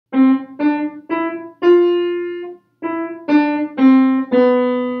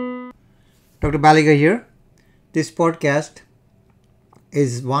Dr. Baliga here. This podcast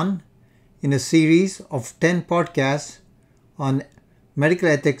is one in a series of 10 podcasts on medical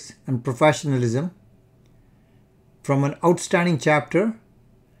ethics and professionalism from an outstanding chapter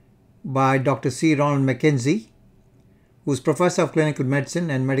by Dr. C.Ronald MacKenzie, who is Professor of Clinical Medicine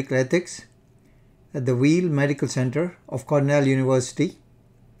and Medical Ethics at the Weill Medical Center of Cornell University.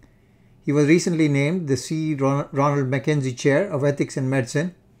 He was recently named the C.Ronald MacKenzie Chair of Ethics and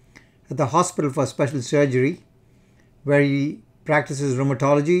Medicine at the Hospital for Special Surgery, where he practices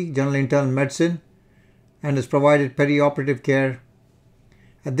rheumatology, general internal medicine, and has provided perioperative care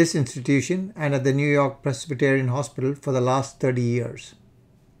at this institution and at the New York Presbyterian Hospital for the last 30 years.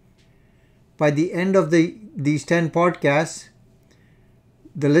 By the end of these 10 podcasts,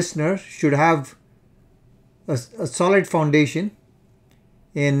 the listener should have a solid foundation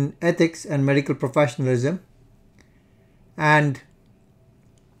in ethics and medical professionalism, and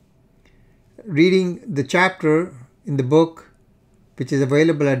reading the chapter in the book, which is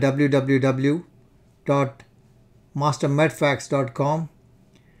available at www.mastermedfacts.com,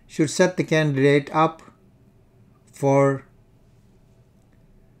 should set the candidate up for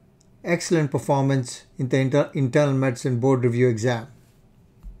excellent performance in the internal medicine board review exam.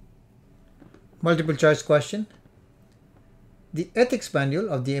 Multiple choice question. The Ethics Manual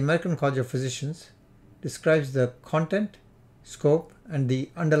of the American College of Physicians describes the content, scope, and the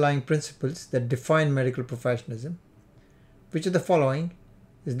underlying principles that define medical professionalism. Which of the following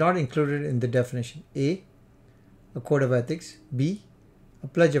is not included in the definition? A. A code of ethics. B. A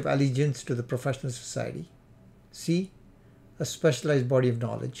pledge of allegiance to the professional society. C. A specialized body of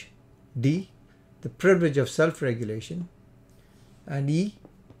knowledge. D. The privilege of self-regulation. And E.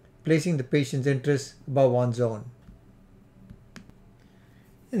 Placing the patient's interests above one's own.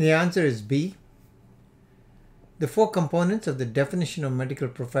 And the answer is B. The four components of the definition of medical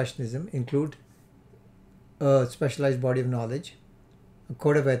professionalism include a specialized body of knowledge, a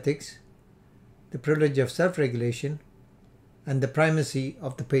code of ethics, the privilege of self-regulation, and the primacy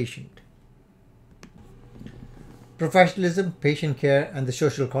of the patient. Professionalism, patient care, and the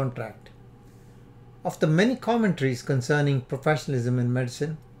social contract. Of the many commentaries concerning professionalism in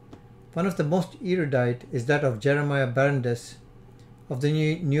medicine, one of the most erudite is that of Jeremiah Barandes of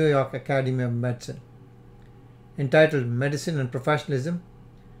the New York Academy of Medicine, entitled Medicine and Professionalism,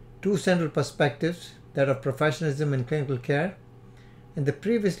 Two Central Perspectives, that of professionalism in clinical care, and the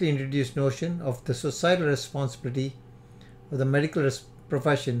previously introduced notion of the societal responsibility of the medical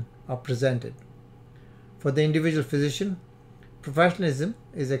profession are presented. For the individual physician, professionalism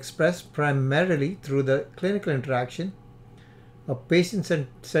is expressed primarily through the clinical interaction, a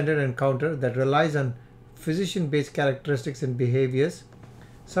patient-centered encounter that relies on physician-based characteristics and behaviors,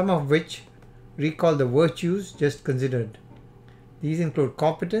 some of which recall the virtues just considered. These include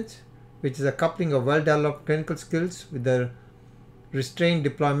competence, which is a coupling of well-developed clinical skills with the restrained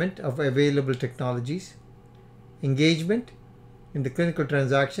deployment of available technologies; engagement in the clinical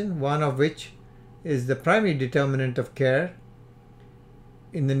transaction, one of which is the primary determinant of care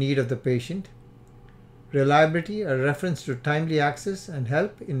in the need of the patient; reliability, a reference to timely access and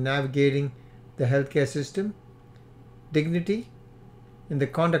help in navigating the healthcare system; dignity in the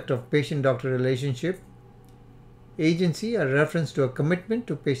conduct of patient-doctor relationship; agency, a reference to a commitment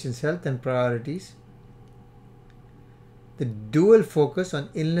to patient's health and priorities; the dual focus on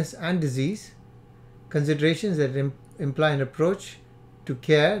illness and disease, considerations that imply an approach to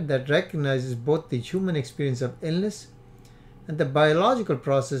care that recognizes both the human experience of illness and the biological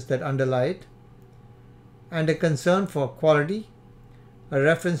process that underlie it; and a concern for quality, a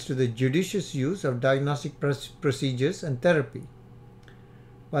reference to the judicious use of diagnostic procedures and therapy.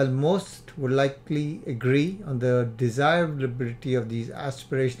 While most would likely agree on the desirability of these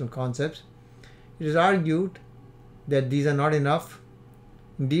aspirational concepts, it is argued that these are not enough.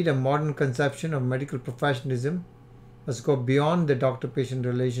 Indeed, a modern conception of medical professionalism must go beyond the doctor-patient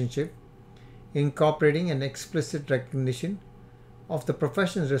relationship, incorporating an explicit recognition of the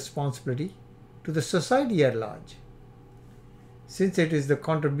profession's responsibility to the society at large. Since it is the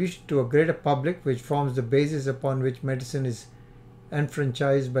contribution to a greater public which forms the basis upon which medicine is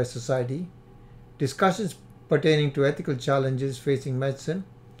enfranchised by society, discussions pertaining to ethical challenges facing medicine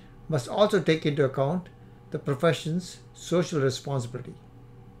must also take into account the profession's social responsibility.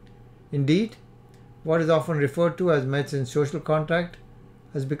 Indeed, what is often referred to as medicine's social contract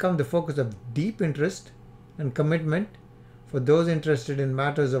has become the focus of deep interest and commitment for those interested in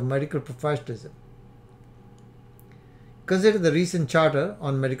matters of medical professionalism. Consider the recent Charter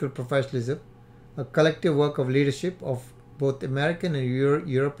on Medical Professionalism, a collective work of leadership of both American and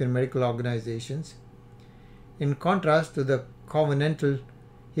European medical organizations. In contrast to the covenantal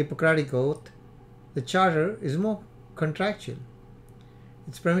Hippocratic Oath the Charter is more contractual.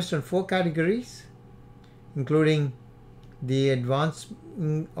 It's premised on 4 categories, including the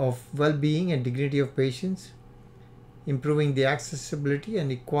advancement of well-being and dignity of patients, improving the accessibility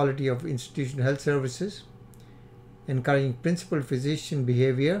and equality of institutional health services, encouraging principled physician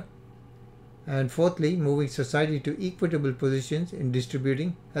behavior, and fourthly, moving society to equitable positions in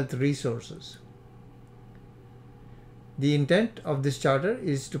distributing health resources. The intent of this charter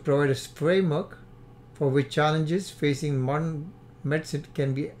is to provide a framework for which challenges facing modern medicine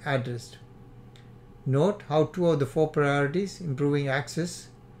can be addressed. Note how 2 of the 4 priorities, improving access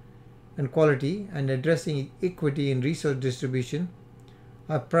and quality and addressing equity in resource distribution,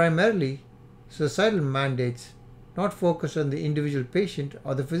 are primarily societal mandates, not focused on the individual patient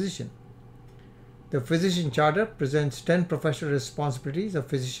or the physician. The Physician Charter presents 10 professional responsibilities of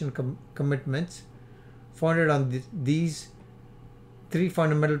physician commitments founded on these 3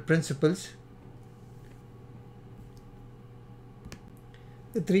 fundamental principles.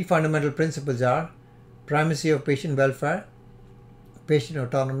 The 3 fundamental principles are primacy of patient welfare, patient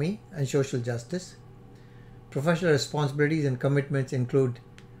autonomy, and social justice. Professional responsibilities and commitments include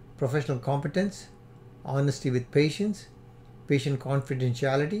professional competence, honesty with patients, patient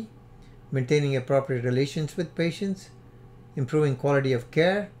confidentiality, maintaining appropriate relations with patients, improving quality of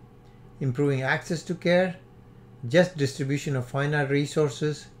care, improving access to care, just distribution of finite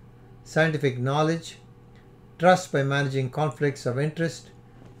resources, scientific knowledge, trust by managing conflicts of interest,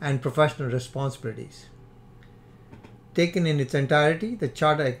 and professional responsibilities. Taken in its entirety, the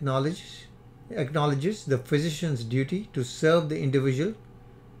Charter acknowledges the physician's duty to serve the individual,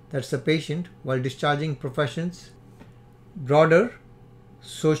 that's the patient, while discharging profession's broader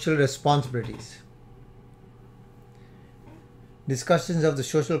social responsibilities. Discussions of the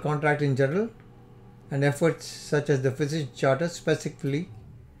social contract in general and efforts such as the Physician Charter specifically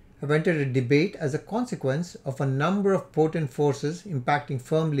have entered a debate as a consequence of a number of potent forces impacting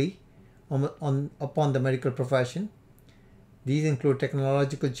firmly upon the medical profession. These include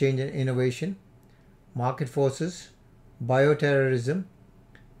technological change and innovation, market forces, bioterrorism,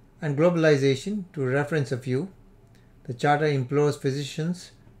 and globalization, to reference a few. The Charter implores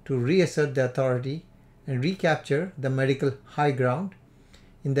physicians to reassert their authority and recapture the medical high ground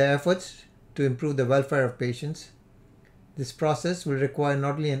in their efforts to improve the welfare of patients. This process will require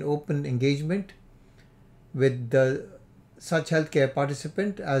not only an open engagement with such healthcare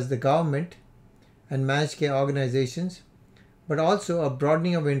participant as the government and managed care organizations, but also a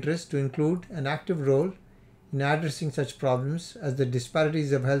broadening of interest to include an active role in addressing such problems as the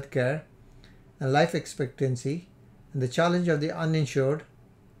disparities of healthcare and life expectancy and the challenge of the uninsured,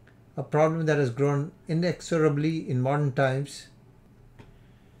 a problem that has grown inexorably in modern times.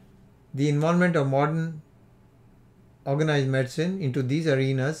 The involvement of modern organized medicine into these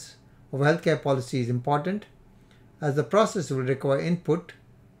arenas of healthcare policy is important, as the process will require input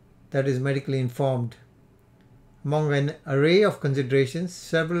that is medically informed. Among an array of considerations,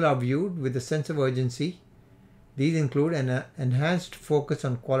 several are viewed with a sense of urgency. These include an enhanced focus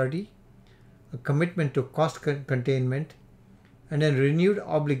on quality, a commitment to cost containment, and a renewed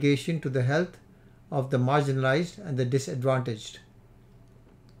obligation to the health of the marginalized and the disadvantaged.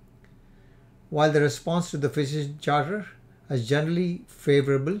 While the response to the Physician Charter is generally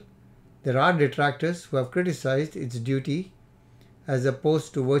favorable, there are detractors who have criticized its duty as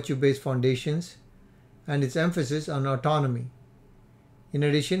opposed to virtue-based foundations and its emphasis on autonomy. In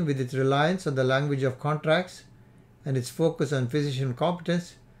addition, with its reliance on the language of contracts and its focus on physician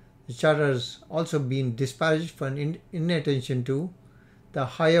competence, the Charter has also been disparaged for an inattention to the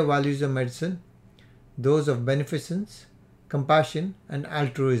higher values of medicine, those of beneficence, compassion, and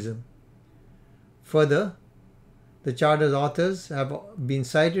altruism. Further, the Charter's authors have been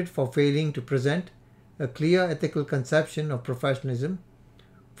cited for failing to present a clear ethical conception of professionalism,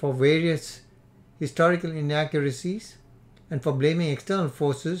 for various historical inaccuracies, and for blaming external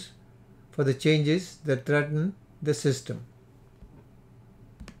forces for the changes that threaten the system.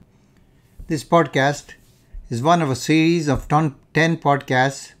 This podcast is one of a series of 10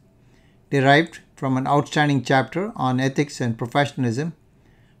 podcasts derived from an outstanding chapter on ethics and professionalism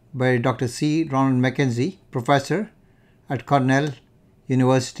by Dr. C.Ronald MacKenzie, professor at Cornell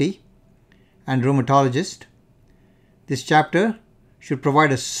University and rheumatologist. This chapter should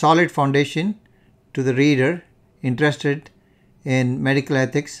provide a solid foundation to the reader interested in medical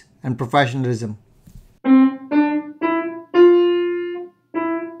ethics and professionalism.